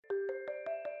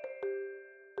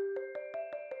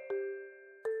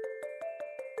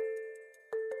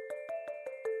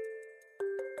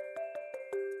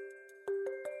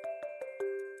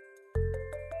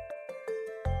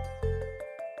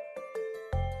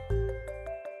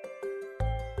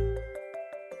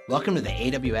Welcome to the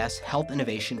AWS Health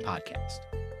Innovation Podcast,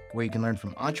 where you can learn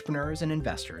from entrepreneurs and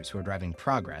investors who are driving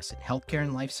progress in healthcare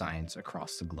and life science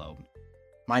across the globe.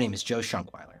 My name is Joe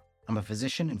Schunkweiler. I'm a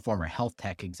physician and former health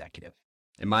tech executive.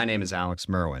 And my name is Alex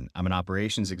Merwin. I'm an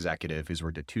operations executive who's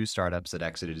worked at 2 startups that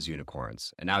exited as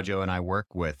unicorns. And now Joe and I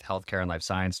work with healthcare and life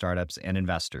science startups and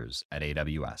investors at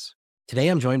AWS. Today,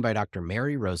 I'm joined by Dr.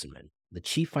 Mary Rozenman, the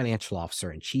Chief Financial Officer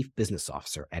and Chief Business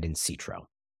Officer at insitro,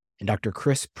 and Dr.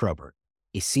 Chris Probert,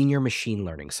 a Senior Machine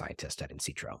Learning Scientist at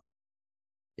insitro.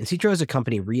 insitro is a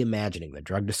company reimagining the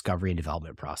drug discovery and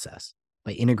development process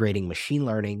by integrating machine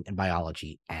learning and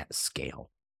biology at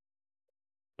scale.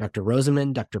 Dr.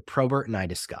 Rozenman, Dr. Probert, and I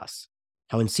discuss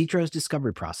how insitro's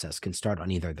discovery process can start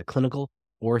on either the clinical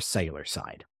or cellular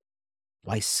side,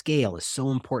 why scale is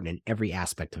so important in every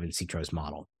aspect of insitro's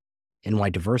model, and why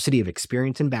diversity of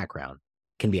experience and background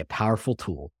can be a powerful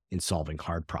tool in solving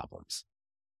hard problems.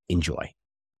 Enjoy.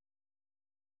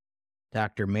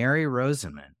 Dr. Mary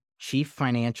Rozenman, Chief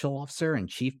Financial Officer and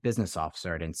Chief Business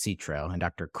Officer at insitro, and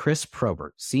Dr. Chris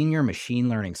Probert, Senior Machine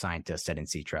Learning Scientist at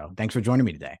insitro. Thanks for joining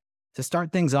me today. To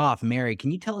start things off, Mary,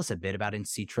 can you tell us a bit about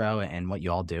insitro and what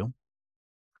you all do?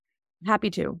 Happy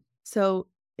to. So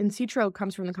insitro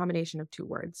comes from the combination of 2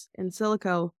 words, in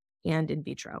silico and in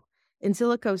vitro. In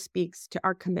silico speaks to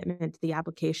our commitment to the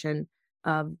application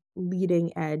of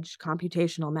leading edge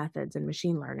computational methods in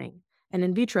machine learning. And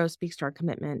in vitro speaks to our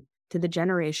commitment to the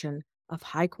generation of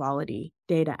high quality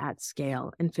data at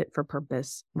scale and fit for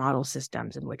purpose model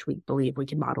systems in which we believe we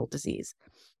can model disease.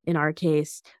 In our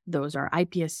case, those are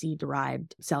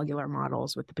iPSC-derived cellular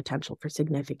models with the potential for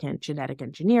significant genetic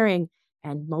engineering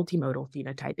and multimodal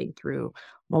phenotyping through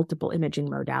multiple imaging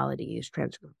modalities,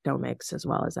 transcriptomics, as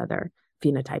well as other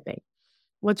phenotyping.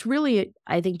 What's really,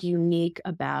 I think, unique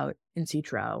about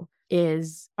insitro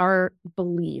is our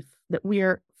belief that we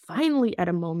are finally at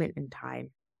a moment in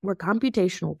time where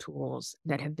computational tools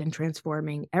that have been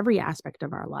transforming every aspect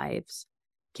of our lives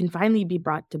can finally be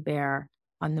brought to bear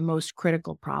on the most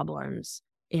critical problems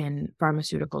in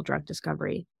pharmaceutical drug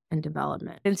discovery and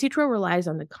development. insitro relies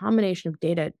on the combination of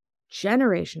data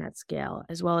generation at scale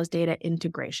as well as data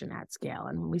integration at scale.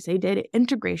 And when we say data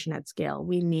integration at scale,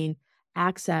 we mean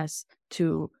access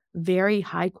to very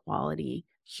high quality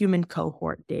human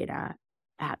cohort data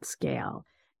at scale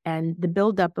and the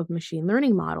buildup of machine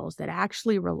learning models that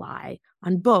actually rely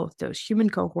on both those human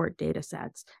cohort data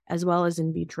sets as well as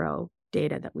in vitro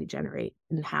data that we generate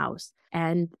in-house,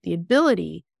 and the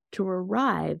ability to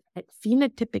arrive at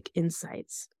phenotypic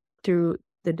insights through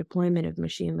the deployment of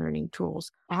machine learning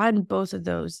tools on both of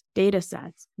those data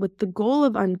sets with the goal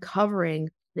of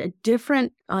uncovering a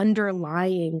different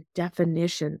underlying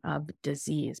definition of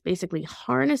disease, basically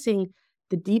harnessing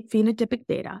the deep phenotypic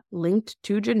data linked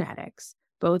to genetics,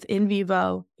 both in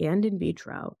vivo and in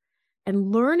vitro,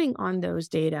 and learning on those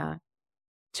data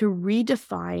to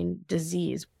redefine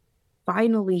disease,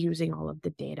 finally using all of the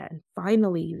data and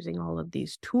finally using all of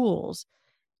these tools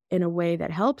in a way that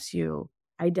helps you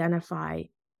identify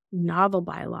novel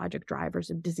biologic drivers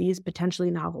of disease,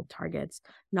 potentially novel targets,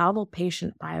 novel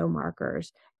patient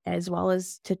biomarkers, as well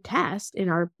as to test in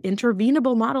our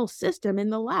intervenable model system in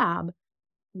the lab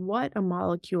what a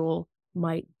molecule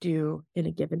might do in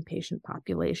a given patient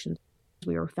population.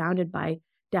 We were founded by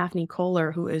Daphne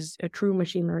Kohler, who is a true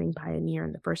machine learning pioneer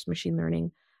and the first machine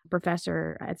learning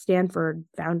professor at Stanford,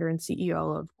 founder and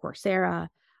CEO of Coursera,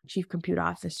 chief compute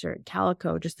officer at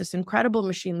Calico, just this incredible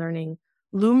machine learning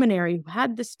luminary who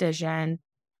had this vision,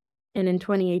 and in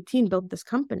 2018 built this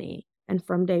company, and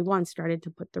from day one started to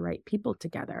put the right people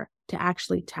together to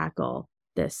actually tackle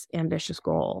this ambitious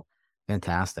goal.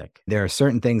 Fantastic. There are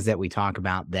certain things that we talk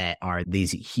about that are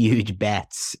these huge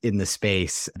bets in the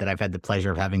space that I've had the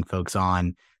pleasure of having folks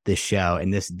on this show,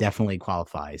 and this definitely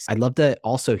qualifies. I'd love to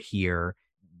also hear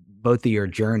both of your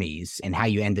journeys and how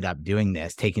you ended up doing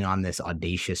this, taking on this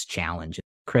audacious challenge.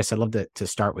 Chris, I'd love to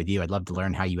start with you. I'd love to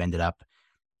learn how you ended up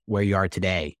where you are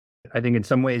today. I think in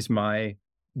some ways my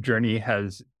journey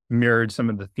has mirrored some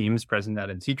of the themes present at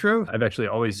insitro. I've actually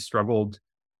always struggled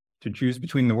to choose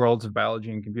between the worlds of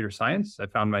biology and computer science. I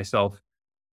found myself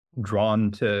drawn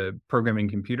to programming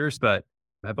computers, but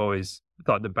I've always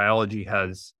thought that biology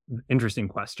has interesting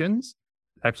questions.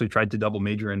 I actually tried to double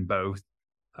major in both,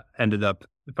 ended up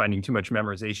finding too much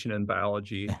memorization in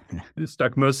biology,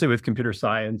 stuck mostly with computer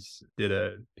science, did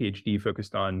a PhD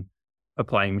focused on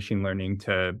applying machine learning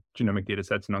to genomic data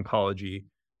sets in oncology,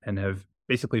 and have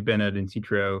basically been at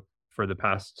insitro for the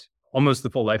past almost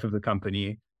the full life of the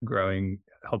company,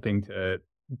 helping to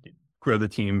grow the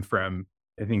team from,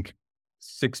 I think,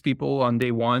 6 people on day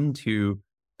one to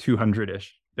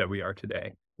 200-ish that we are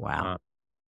today. Wow.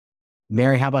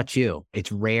 Mary, how about you?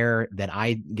 It's rare that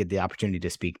I get the opportunity to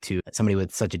speak to somebody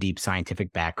with such a deep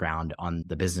scientific background on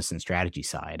the business and strategy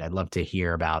side. I'd love to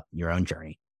hear about your own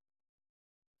journey.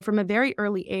 From a very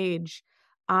early age,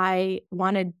 I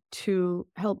wanted to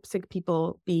help sick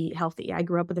people be healthy. I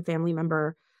grew up with a family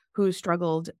member who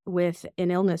struggled with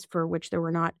an illness for which there were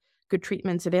not good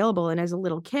treatments available. And as a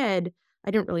little kid,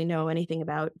 I didn't really know anything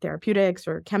about therapeutics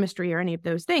or chemistry or any of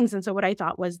those things. And so what I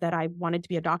thought was that I wanted to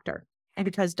be a doctor, and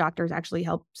because doctors actually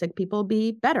help sick people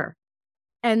be better.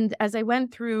 And as I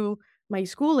went through my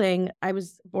schooling, I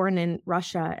was born in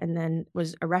Russia and then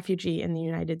was a refugee in the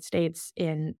United States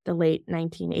in the late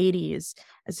 1980s.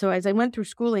 So as I went through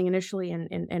schooling initially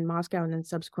in Moscow and then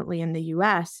subsequently in the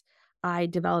US, I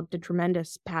developed a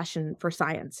tremendous passion for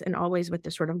science, and always with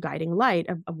this sort of guiding light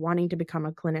of wanting to become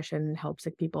a clinician and help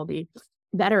sick people be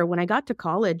better. When I got to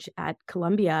college at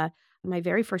Columbia, my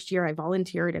very first year, I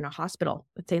volunteered in a hospital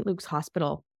at St. Luke's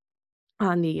Hospital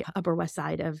on the Upper West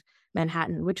Side of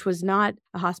Manhattan, which was not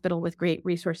a hospital with great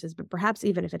resources, but perhaps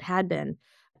even if it had been,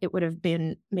 it would have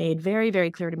been made very,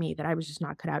 very clear to me that I was just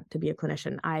not cut out to be a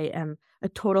clinician. I am a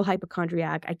total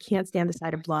hypochondriac. I can't stand the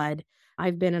sight of blood.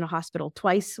 I've been in a hospital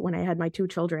twice when I had my two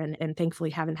children, and thankfully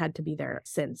haven't had to be there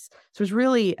since. So it was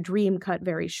really a dream cut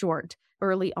very short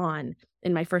early on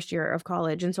in my first year of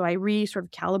college. And so I sort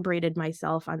of calibrated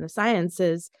myself on the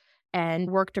sciences and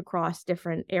worked across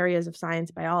different areas of science,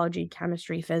 biology,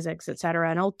 chemistry, physics, et cetera,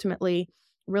 and ultimately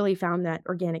really found that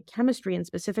organic chemistry, and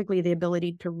specifically the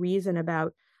ability to reason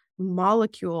about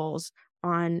molecules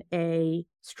on a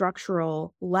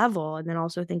structural level, and then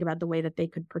also think about the way that they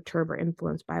could perturb or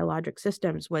influence biologic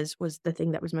systems, was the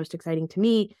thing that was most exciting to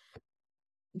me.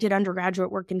 Did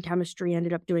undergraduate work in chemistry,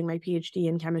 ended up doing my PhD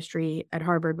in chemistry at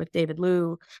Harvard with David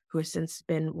Liu, who has since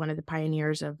been one of the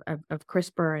pioneers of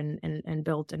CRISPR and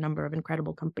built a number of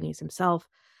incredible companies himself.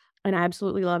 And I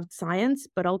absolutely loved science,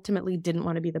 but ultimately didn't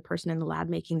want to be the person in the lab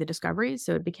making the discoveries.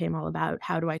 So it became all about,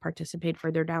 how do I participate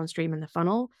further downstream in the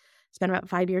funnel? Spent about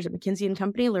 5 years at McKinsey and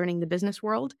Company learning the business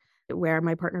world, where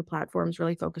my partner platforms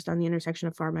really focused on the intersection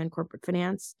of pharma and corporate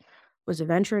finance. Was a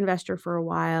venture investor for a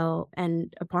while.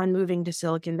 And upon moving to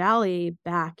Silicon Valley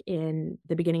back in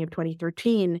the beginning of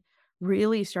 2013,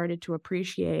 really started to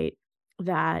appreciate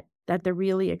that the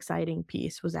really exciting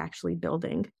piece was actually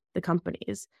building the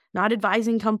companies, not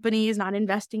advising companies, not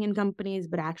investing in companies,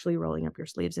 but actually rolling up your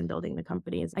sleeves and building the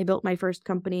companies. I built my first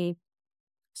company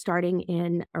starting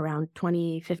in around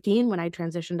 2015 when I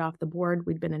transitioned off the board.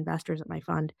 We'd been investors at my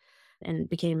fund and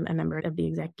became a member of the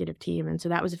executive team. And so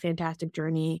that was a fantastic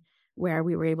journey where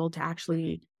we were able to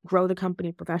actually grow the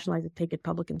company, professionalize it, take it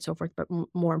public, and so forth. But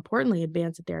more importantly,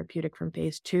 advance a therapeutic from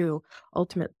phase 2,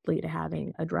 ultimately to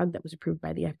having a drug that was approved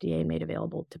by the FDA made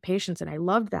available to patients. And I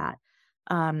loved that,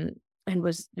 and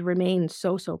remained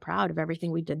so proud of everything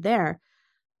we did there.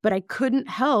 But I couldn't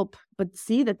help but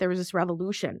see that there was this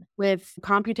revolution with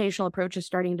computational approaches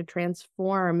starting to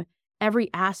transform every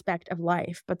aspect of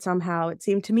life, but somehow it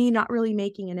seemed to me not really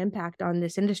making an impact on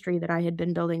this industry that I had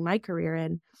been building my career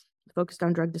in, focused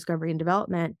on drug discovery and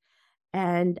development.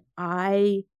 And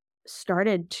I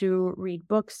started to read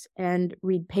books and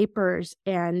read papers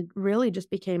and really just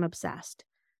became obsessed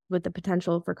with the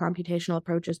potential for computational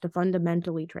approaches to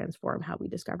fundamentally transform how we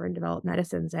discover and develop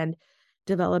medicines, and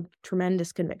developed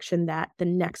tremendous conviction that the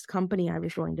next company I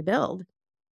was going to build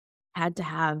had to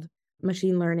have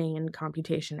machine learning and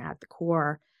computation at the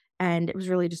core. And it was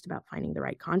really just about finding the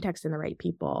right context and the right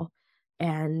people.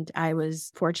 And I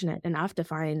was fortunate enough to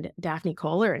find Daphne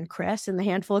Kohler and Chris and the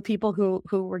handful of people who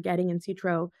were getting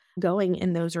insitro going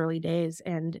in those early days,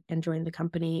 and joined the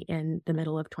company in the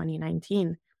middle of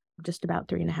 2019, just about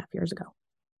 3.5 years ago.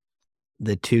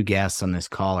 The two guests on this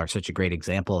call are such a great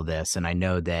example of this. And I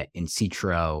know that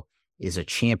insitro is a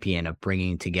champion of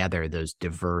bringing together those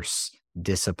diverse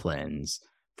disciplines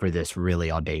for this really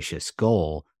audacious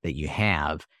goal that you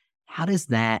have. How does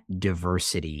that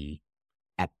diversity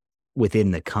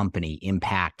within the company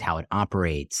impact how it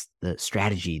operates, the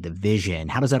strategy, the vision?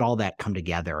 How does all that come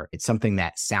together? It's something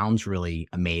that sounds really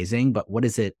amazing, but what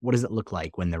does it look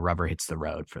like when the rubber hits the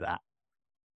road for that?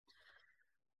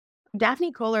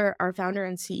 Daphne Kohler, our founder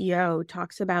and CEO,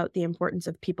 talks about the importance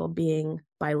of people being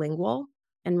bilingual.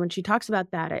 And when she talks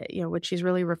about that, what she's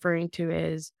really referring to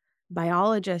is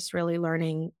biologists really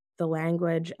learning the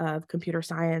language of computer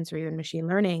science or even machine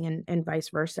learning, and vice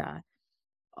versa.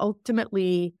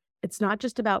 Ultimately, it's not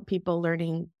just about people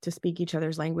learning to speak each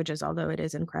other's languages, although it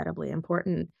is incredibly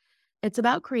important. It's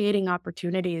about creating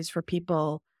opportunities for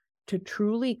people to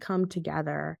truly come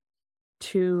together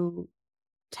to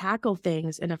tackle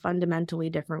things in a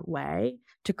fundamentally different way,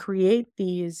 to create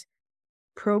these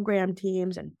program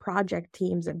teams and project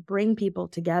teams and bring people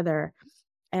together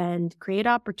and create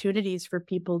opportunities for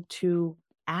people to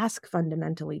ask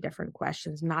fundamentally different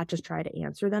questions, not just try to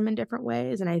answer them in different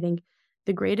ways. And I think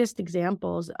the greatest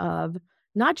examples of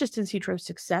not just in vitro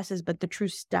successes, but the true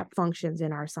step functions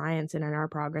in our science and in our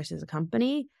progress as a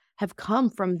company have come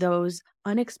from those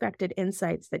unexpected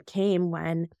insights that came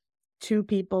when 2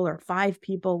 people or 5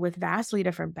 people with vastly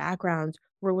different backgrounds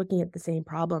were looking at the same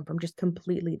problem from just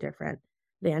completely different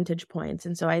vantage points.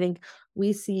 And so I think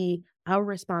we see our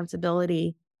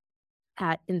responsibility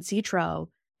at insitro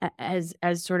as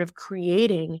sort of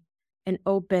creating an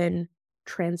open,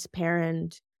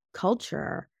 transparent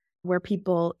culture where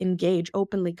people engage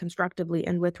openly, constructively,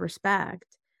 and with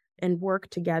respect and work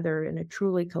together in a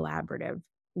truly collaborative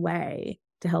way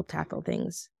to help tackle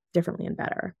things differently and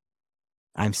better.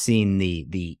 I've seen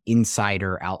the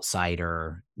insider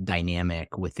outsider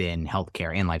dynamic within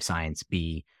healthcare and life science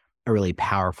be a really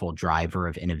powerful driver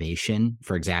of innovation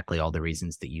for exactly all the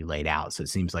reasons that you laid out. So it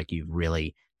seems like you've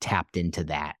really tapped into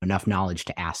that, enough knowledge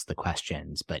to ask the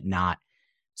questions, but not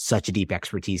such a deep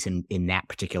expertise in that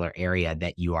particular area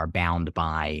that you are bound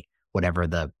by whatever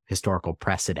the historical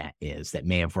precedent is that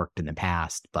may have worked in the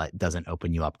past, but doesn't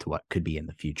open you up to what could be in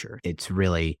the future. It's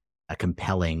really a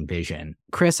compelling vision.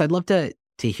 Chris, I'd love to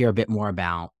hear a bit more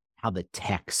about how the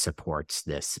tech supports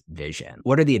this vision.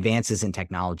 What are the advances in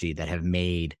technology that have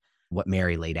made what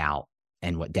Mary laid out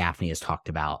and what Daphne has talked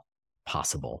about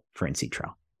possible for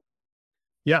insitro?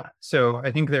 Yeah. So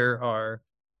I think there are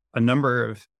a number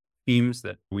of themes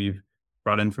that we've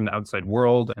brought in from the outside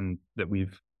world and that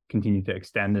we've continued to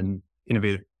extend and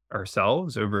innovate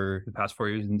ourselves over the past 4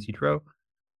 years in insitro.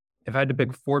 If I had to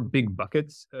pick 4 big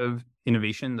buckets of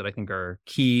innovation that I think are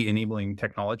key enabling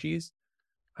technologies,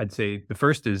 I'd say the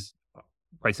first is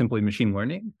quite simply machine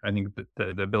learning. I think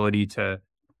that the ability to,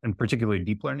 and particularly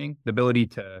deep learning, the ability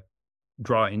to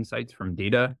draw insights from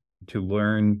data, to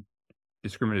learn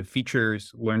discriminative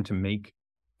features, learn to make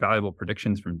valuable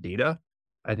predictions from data.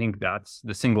 I think that's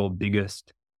the single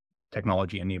biggest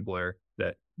technology enabler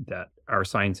that our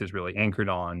science is really anchored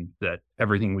on, that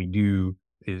everything we do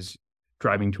is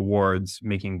driving towards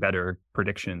making better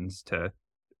predictions to,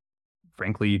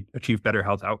 frankly, achieve better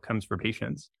health outcomes for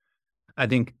patients. I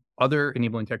think other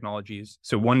enabling technologies,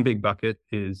 so one big bucket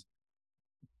is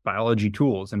biology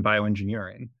tools and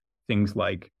bioengineering, things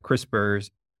like CRISPR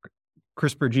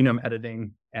genome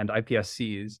editing and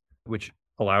iPSCs, which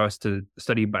allow us to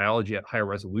study biology at higher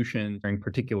resolution, bring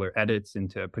particular edits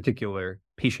into particular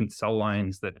patient cell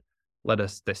lines that let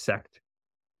us dissect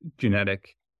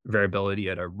genetic variability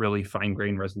at a really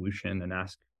fine-grained resolution and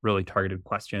ask really targeted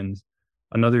questions.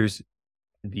 Another's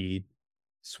the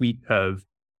suite of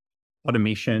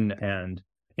automation and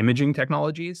imaging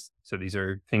technologies. So these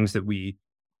are things that we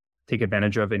take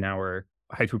advantage of in our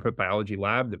high-throughput biology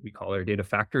lab that we call our data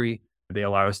factory. They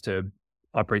allow us to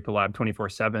operate the lab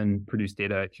 24/7, produce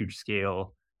data at huge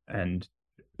scale, and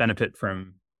benefit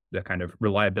from the kind of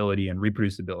reliability and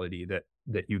reproducibility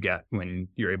that you get when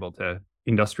you're able to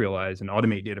industrialize and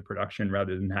automate data production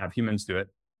rather than have humans do it.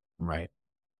 Right.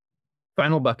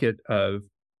 Final bucket of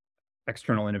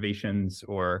external innovations,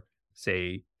 or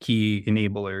say key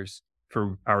enablers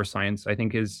for our science, I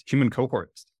think, is human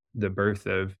cohorts. The birth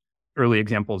of early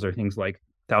examples are things like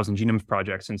 1,000 Genomes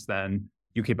Project since then,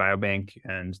 UK Biobank,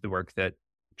 and the work that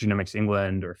Genomics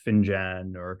England or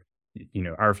FinGen or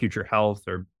Our Future Health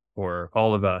or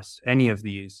all of us. Any of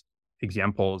these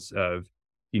examples of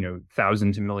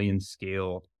 1,000 to million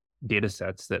scale data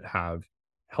sets that have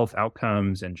health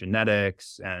outcomes and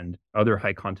genetics and other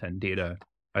high content data,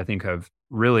 I think, have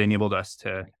really enabled us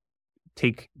to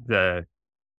take the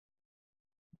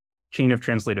chain of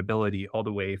translatability all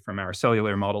the way from our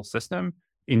cellular model system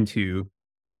into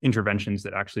interventions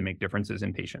that actually make differences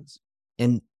in patients.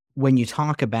 And when you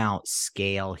talk about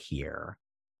scale here,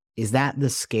 is that the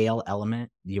scale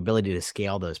element, the ability to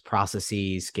scale those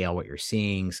processes, scale what you're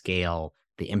seeing, scale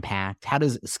the impact? How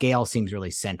does scale seems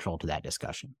really central to that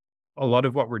discussion? A lot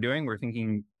of what we're doing, we're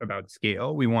thinking about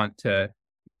scale. We want to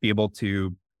be able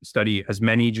to study as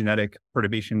many genetic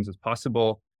perturbations as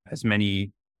possible, as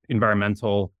many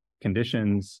environmental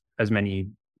conditions, as many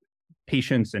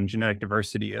patients and genetic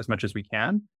diversity as much as we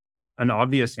can. An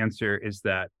obvious answer is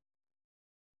that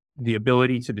the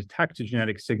ability to detect a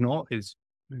genetic signal is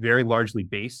very largely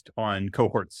based on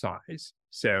cohort size.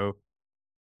 So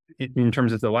in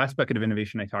terms of the last bucket of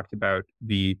innovation, I talked about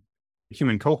the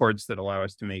human cohorts that allow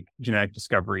us to make genetic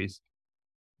discoveries.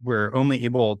 We're only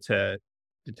able to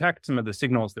detect some of the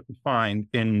signals that we find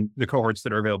in the cohorts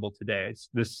that are available today.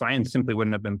 This science simply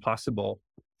wouldn't have been possible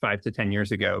 5 to 10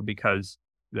 years ago because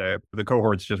The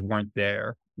cohorts just weren't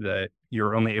there, that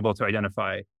you're only able to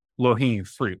identify low-hanging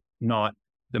fruit, not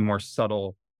the more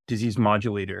subtle disease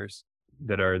modulators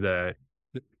that are the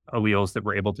alleles that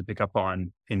we're able to pick up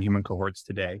on in human cohorts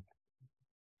today.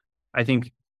 I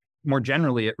think more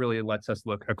generally, it really lets us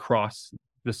look across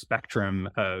the spectrum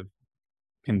of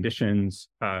conditions,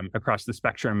 across the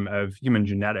spectrum of human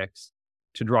genetics,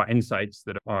 to draw insights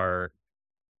that are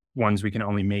ones we can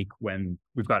only make when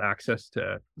we've got access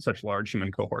to such large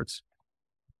human cohorts.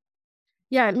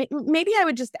 Yeah, maybe I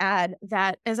would just add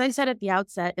that, as I said at the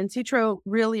outset, insitro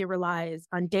really relies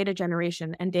on data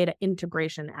generation and data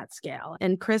integration at scale.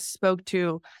 And Chris spoke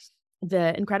to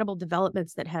the incredible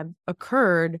developments that have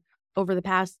occurred over the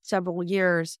past several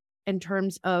years in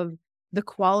terms of the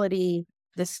quality,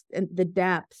 the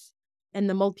depth, and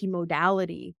the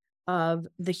multimodality of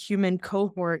the human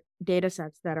cohort data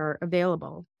sets that are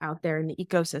available out there in the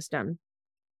ecosystem.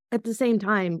 At the same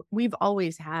time, we've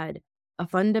always had a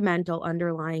fundamental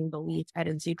underlying belief at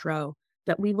insitro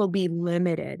that we will be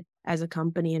limited as a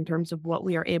company in terms of what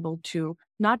we are able to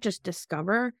not just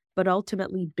discover, but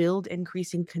ultimately build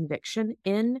increasing conviction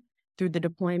in through the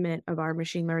deployment of our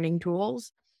machine learning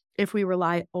tools if we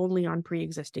rely only on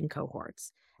pre-existing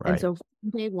cohorts. Right. And so from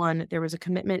day one, there was a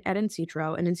commitment at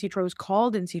insitro, and insitro is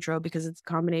called insitro because it's a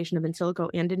combination of in silico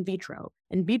and in vitro.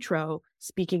 In vitro,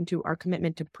 speaking to our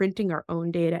commitment to printing our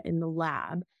own data in the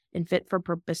lab in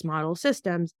fit-for-purpose model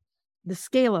systems. The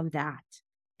scale of that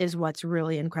is what's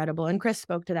really incredible. And Chris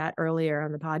spoke to that earlier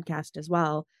on the podcast as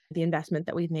well, the investment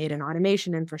that we've made in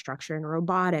automation infrastructure and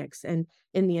robotics and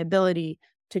in the ability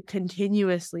to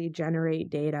continuously generate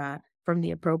data from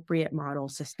the appropriate model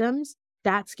systems.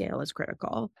 That scale is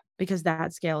critical because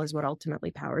that scale is what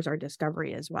ultimately powers our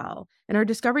discovery as well. And our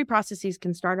discovery processes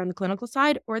can start on the clinical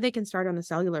side or they can start on the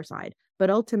cellular side. But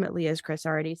ultimately, as Chris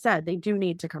already said, they do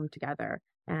need to come together.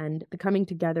 And the coming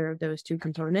together of those two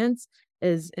components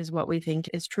is what we think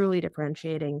is truly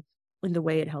differentiating in the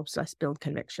way it helps us build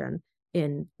conviction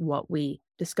in what we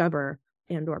discover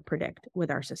and or predict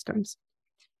with our systems.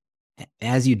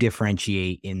 As you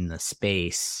differentiate in the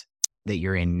space that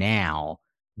you're in now,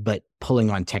 but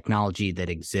pulling on technology that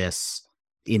exists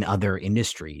in other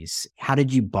industries, how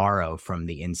did you borrow from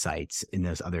the insights in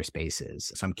those other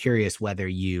spaces? So I'm curious whether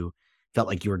you felt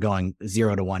like you were going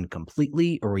 0 to 1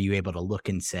 completely, or were you able to look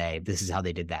and say, this is how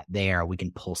they did that there, we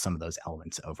can pull some of those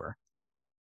elements over?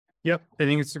 Yep, I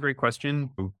think it's a great question.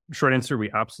 Short answer, we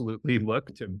absolutely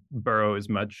look to borrow as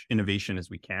much innovation as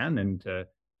we can and to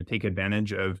take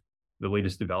advantage of the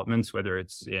latest developments, whether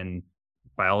it's in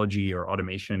biology or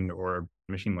automation or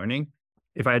machine learning.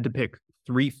 If I had to pick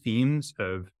 3 themes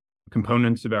of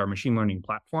components of our machine learning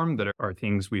platform that are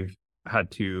things we've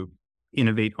had to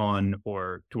innovate on,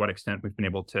 or to what extent we've been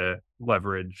able to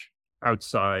leverage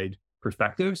outside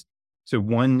perspectives. So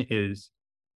one is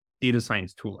data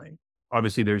science tooling.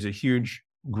 Obviously, there's a huge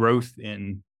growth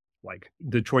in like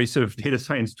the choice of data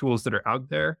science tools that are out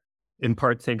there, in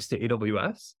part thanks to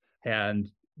AWS. And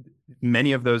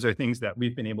many of those are things that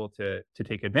we've been able to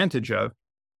take advantage of.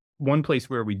 One place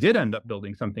where we did end up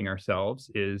building something ourselves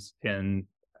is in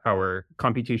our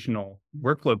computational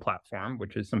workflow platform,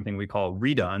 which is something we call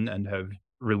Redone and have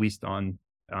released on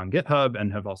GitHub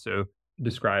and have also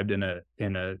described in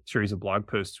a series of blog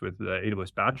posts with the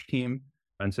AWS Batch team.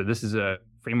 And so this is a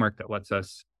framework that lets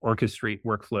us orchestrate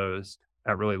workflows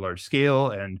at really large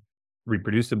scale and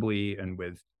reproducibly and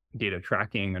with data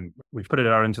tracking. And we've put it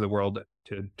out into the world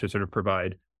to sort of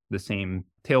provide the same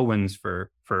tailwinds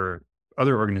for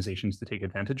other organizations to take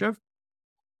advantage of.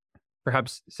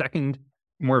 Perhaps second,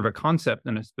 more of a concept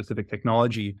than a specific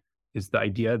technology, is the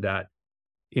idea that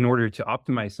in order to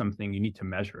optimize something, you need to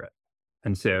measure it.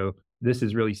 And so this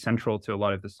is really central to a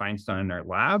lot of the science done in our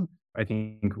lab. I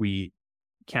think we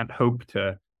can't hope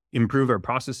to improve our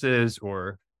processes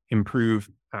or improve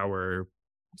our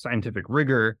scientific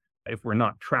rigor if we're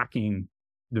not tracking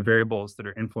the variables that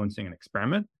are influencing an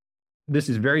experiment. This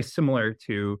is very similar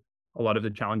to a lot of the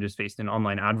challenges faced in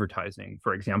online advertising,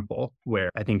 for example,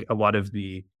 where I think a lot of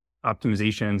the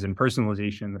optimizations and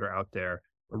personalization that are out there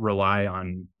rely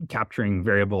on capturing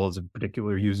variables of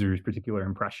particular users, particular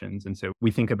impressions. And so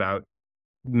we think about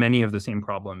many of the same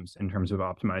problems in terms of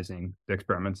optimizing the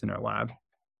experiments in our lab.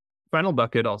 Final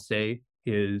bucket, I'll say,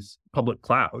 is public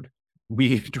cloud.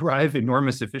 We derive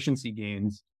enormous efficiency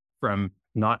gains from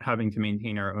not having to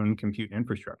maintain our own compute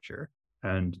infrastructure.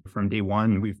 And from day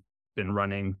one, we've been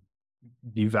running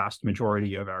the vast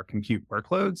majority of our compute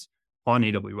workloads on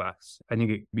AWS. I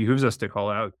think it behooves us to call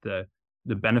out the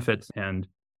benefits and,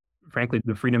 frankly,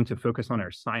 the freedom to focus on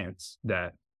our science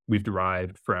that we've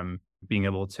derived from being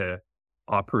able to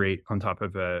operate on top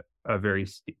of a very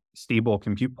stable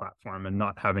compute platform and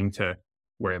not having to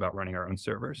worry about running our own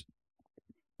servers.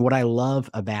 What I love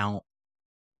about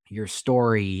your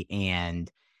story and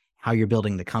how you're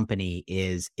building the company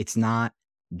is it's not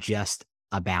just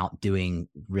about doing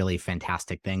really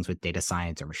fantastic things with data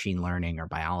science or machine learning or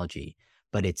biology,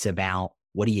 but it's about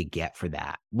what do you get for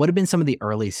that? What have been some of the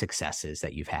early successes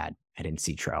that you've had at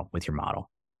insitro with your model?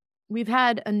 We've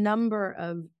had a number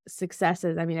of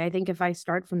successes. I mean, I think if I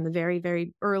start from the very,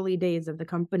 very early days of the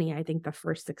company, I think the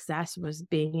first success was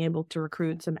being able to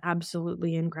recruit some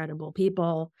absolutely incredible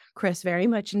people, Chris very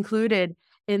much included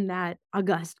in that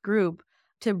august group,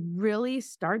 to really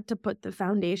start to put the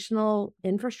foundational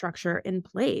infrastructure in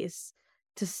place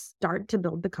to start to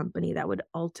build the company that would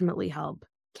ultimately help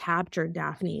capture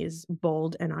Daphne's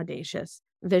bold and audacious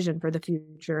vision for the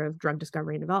future of drug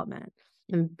discovery and development,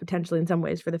 and potentially in some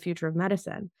ways for the future of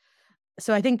medicine.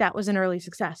 So I think that was an early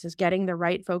success, is getting the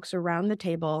right folks around the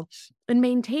table and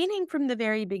maintaining from the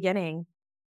very beginning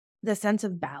the sense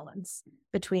of balance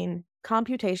between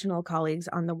computational colleagues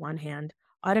on the one hand,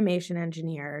 automation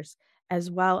engineers, as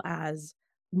well as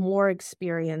more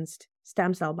experienced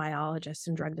stem cell biologists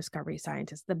and drug discovery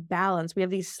scientists. The balance, we have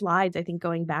these slides, I think,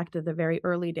 going back to the very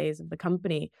early days of the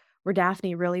company, where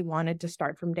Daphne really wanted to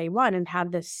start from day one and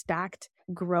have this stacked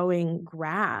growing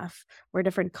graph where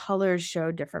different colors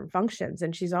show different functions.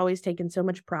 And she's always taken so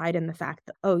much pride in the fact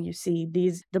that, oh, you see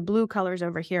the blue colors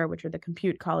over here, which are the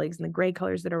compute colleagues, and the gray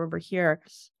colors that are over here,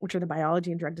 which are the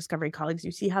biology and drug discovery colleagues.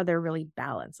 You see how they're really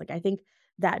balanced. Like, I think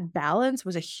that balance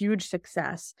was a huge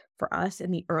success for us in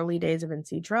the early days of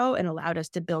insitro and allowed us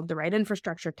to build the right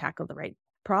infrastructure, tackle the right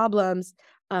problems,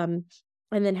 and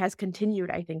then has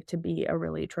continued, I think, to be a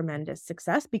really tremendous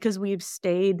success because we've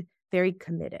stayed very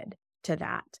committed to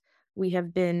that. We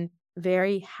have been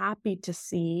very happy to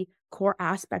see core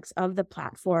aspects of the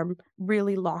platform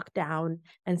really lock down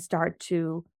and start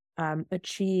to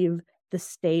achieve the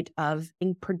state of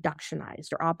being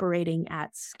productionized or operating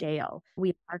at scale.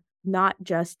 We are not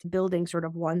just building sort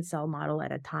of one cell model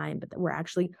at a time, but that we're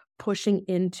actually pushing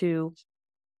into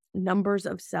numbers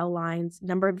of cell lines,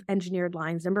 number of engineered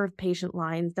lines, number of patient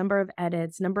lines, number of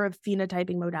edits, number of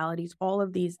phenotyping modalities, all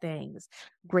of these things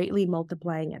greatly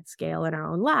multiplying at scale in our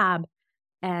own lab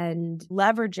and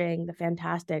leveraging the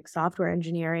fantastic software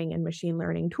engineering and machine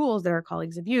learning tools that our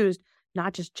colleagues have used,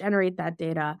 not just generate that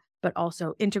data, but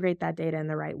also integrate that data in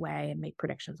the right way and make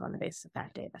predictions on the basis of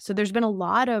that data. So there's been a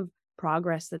lot of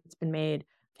progress that's been made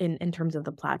in terms of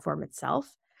the platform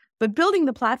itself. But building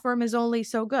the platform is only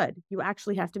so good. You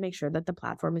actually have to make sure that the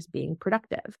platform is being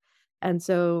productive. And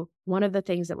so one of the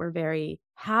things that we're very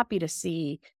happy to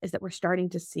see is that we're starting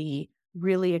to see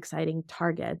really exciting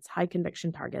targets, high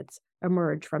conviction targets,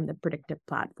 emerge from the predictive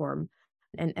platform.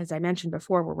 And as I mentioned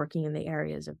before, we're working in the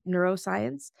areas of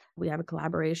neuroscience. We have a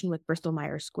collaboration with Bristol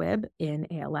Myers Squibb in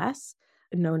ALS,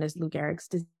 known as Lou Gehrig's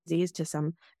disease to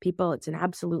some people. It's an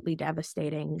absolutely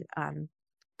devastating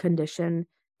condition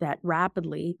that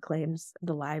rapidly claims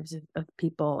the lives of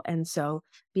people. And so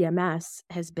BMS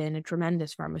has been a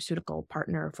tremendous pharmaceutical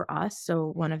partner for us. So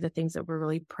one of the things that we're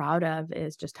really proud of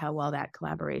is just how well that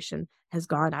collaboration has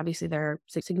gone. Obviously, there are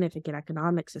significant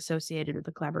economics associated with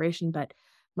the collaboration, but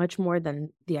much more than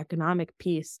the economic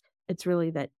piece, it's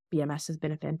really that BMS has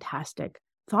been a fantastic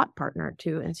thought partner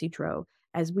to insitro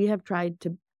as we have tried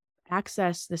to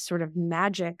access this sort of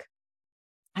magic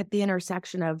at the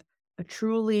intersection of a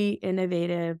truly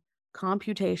innovative,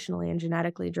 computationally and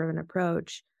genetically driven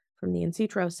approach from the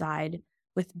insitro side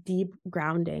with deep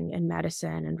grounding in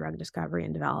medicine and drug discovery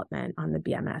and development on the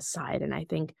BMS side. And I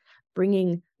think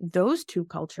bringing those two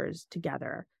cultures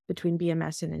together between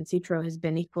BMS and insitro has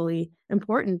been equally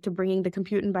important to bringing the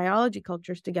compute and biology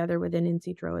cultures together within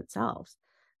insitro itself.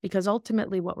 Because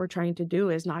ultimately what we're trying to do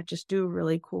is not just do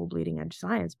really cool bleeding edge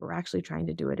science, but we're actually trying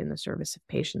to do it in the service of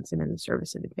patients and in the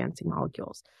service of advancing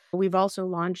molecules. We've also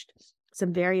launched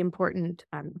some very important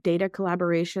data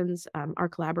collaborations. Our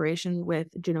collaboration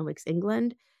with Genomics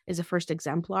England is a first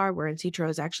exemplar where insitro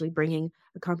is actually bringing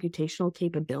a computational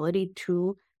capability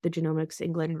to the Genomics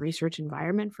England research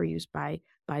environment for use by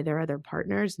their other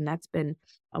partners. And that's been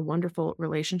a wonderful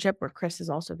relationship where Chris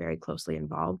is also very closely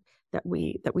involved that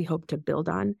we hope to build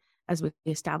on as we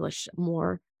establish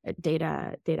more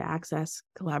data access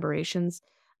collaborations.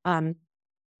 I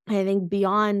think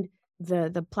beyond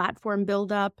the platform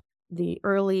buildup, the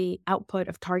early output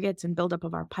of targets and buildup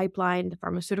of our pipeline, the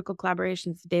pharmaceutical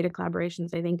collaborations, the data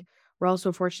collaborations, I think we're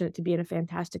also fortunate to be in a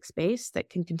fantastic space that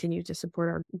can continue to support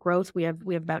our growth. We have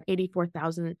about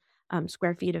 84,000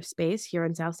 square feet of space here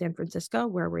in South San Francisco,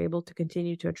 where we're able to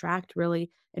continue to attract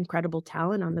really incredible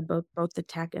talent on both the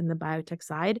tech and the biotech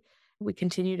side. We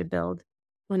continue to build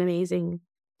an amazing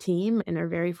team and are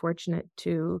very fortunate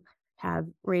to have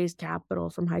raised capital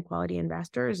from high quality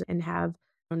investors and have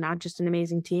not just an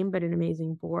amazing team, but an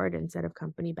amazing board and set of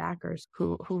company backers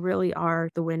who really are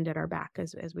the wind at our back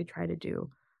as we try to do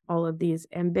all of these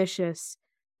ambitious,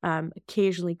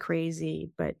 occasionally crazy,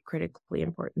 but critically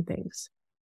important things.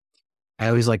 I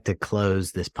always like to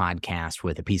close this podcast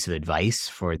with a piece of advice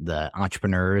for the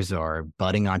entrepreneurs or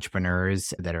budding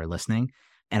entrepreneurs that are listening.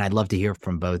 And I'd love to hear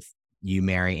from both you,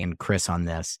 Mary, and Chris on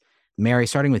this. Mary,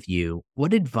 starting with you,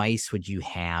 what advice would you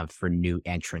have for new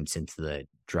entrants into the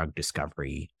drug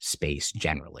discovery space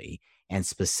generally? And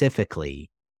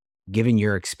specifically, given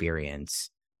your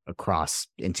experience across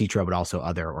insitro, but also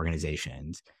other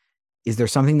organizations, is there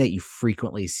something that you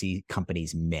frequently see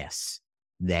companies miss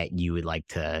that you would like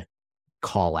to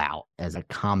call out as a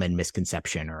common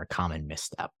misconception or a common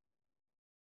misstep?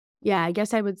 Yeah, I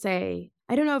guess I would say,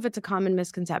 I don't know if it's a common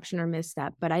misconception or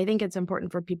misstep, but I think it's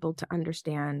important for people to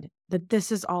understand that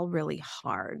this is all really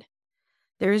hard.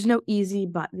 There is no easy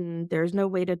button. There's no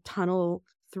way to tunnel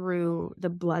through the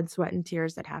blood, sweat, and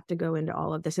tears that have to go into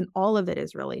all of this. And all of it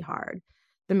is really hard.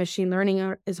 The machine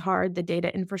learning is hard. The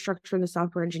data infrastructure and the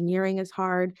software engineering is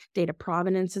hard. Data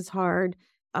provenance is hard.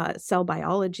 Cell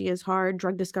biology is hard.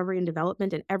 Drug discovery and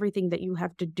development and everything that you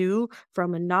have to do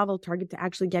from a novel target to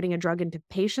actually getting a drug into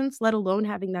patients, let alone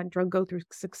having that drug go through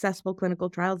successful clinical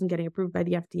trials and getting approved by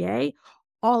the FDA.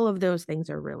 All of those things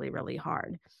are really, really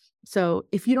hard. So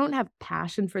if you don't have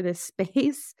passion for this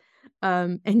space,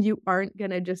 and you aren't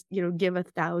going to just, give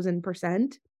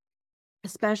 1,000%,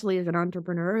 especially as an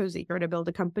entrepreneur who's eager to build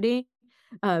a company,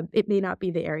 it may not be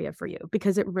the area for you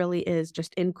because it really is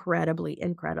just incredibly,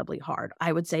 incredibly hard.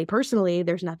 I would say personally,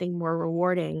 there's nothing more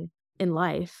rewarding in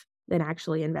life than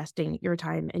actually investing your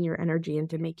time and your energy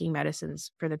into making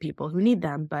medicines for the people who need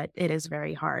them, but it is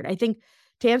very hard. I think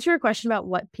to answer your question about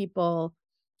what people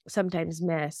sometimes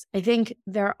miss, I think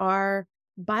there are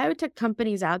biotech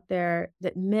companies out there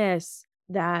that miss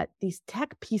that these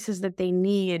tech pieces that they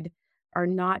need are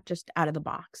not just out of the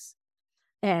box.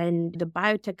 And the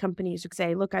biotech companies would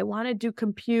say, look, I want to do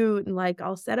compute and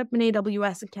I'll set up an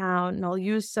AWS account and I'll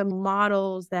use some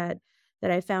models that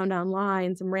I found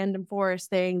online, some random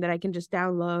forest thing that I can just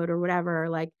download or whatever.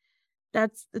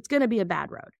 It's going to be a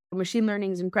bad road. Machine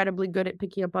learning is incredibly good at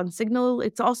picking up on signal.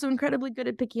 It's also incredibly good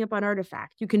at picking up on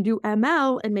artifact. You can do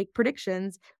ML and make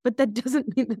predictions, but that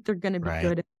doesn't mean that they're going to be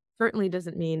good. It certainly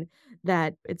doesn't mean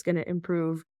that it's going to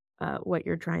improve what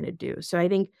you're trying to do. So I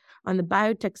think on the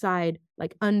biotech side,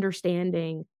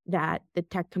 understanding that the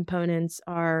tech components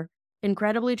are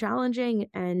incredibly challenging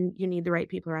and you need the right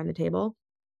people around the table.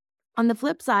 On the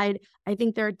flip side, I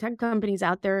think there are tech companies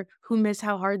out there who miss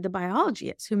how hard the biology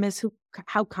is, who miss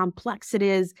how complex it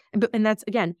is. And that's,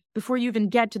 again, before you even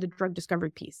get to the drug discovery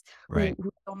piece, Right.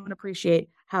 who don't appreciate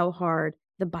how hard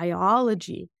the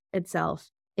biology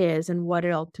itself is and what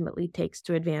it ultimately takes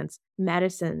to advance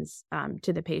medicines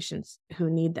to the patients who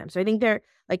need them. So I think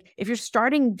if you're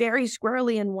starting very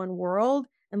squarely in one world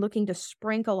and looking to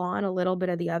sprinkle on a little bit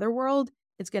of the other world,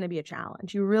 it's going to be a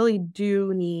challenge. You really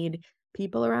do need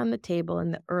people around the table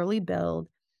in the early build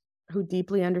who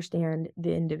deeply understand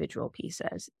the individual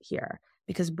pieces here,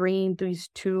 because bringing these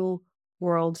two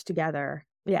worlds together,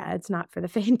 it's not for the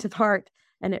faint of heart,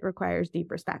 and it requires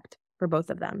deep respect for both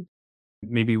of them.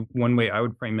 Maybe one way I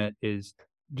would frame it is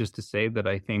just to say that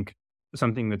I think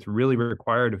something that's really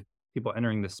required of people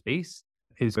entering the space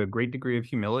is a great degree of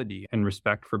humility and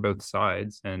respect for both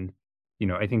sides. And,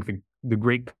 I think the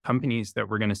great companies that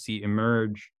we're going to see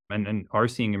emerge and are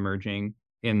seeing emerging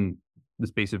in the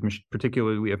space of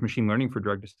particularly we have machine learning for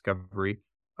drug discovery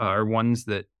are ones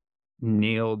that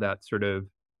nail that sort of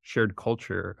shared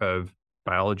culture of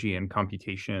biology and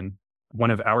computation. One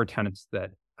of our tenets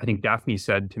that I think Daphne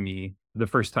said to me the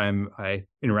first time I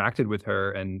interacted with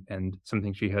her, and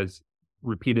something she has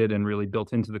repeated and really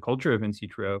built into the culture of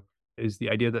insitro, is the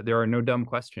idea that there are no dumb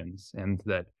questions, and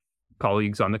that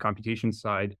colleagues on the computation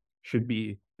side should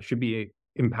be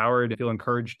empowered and feel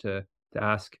encouraged to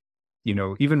ask,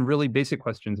 even really basic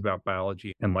questions about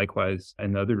biology, and likewise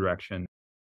in the other direction.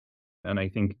 And I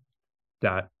think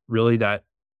that really that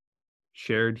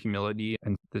shared humility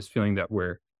and this feeling that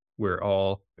we're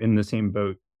all in the same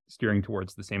boat steering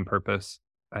towards the same purpose,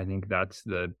 I think that's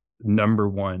the number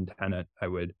one tenet I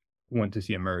would want to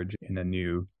see emerge in a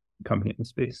new company in the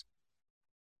space.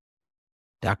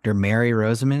 Dr. Mary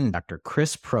Rozenman and Dr.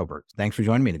 Chris Probert, thanks for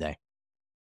joining me today.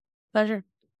 Pleasure.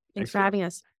 Thanks for having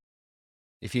us.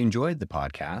 If you enjoyed the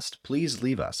podcast, please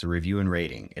leave us a review and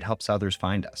rating. It helps others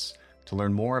find us. To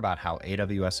learn more about how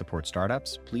AWS supports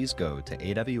startups, please go to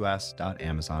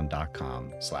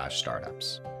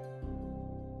aws.amazon.com/startups.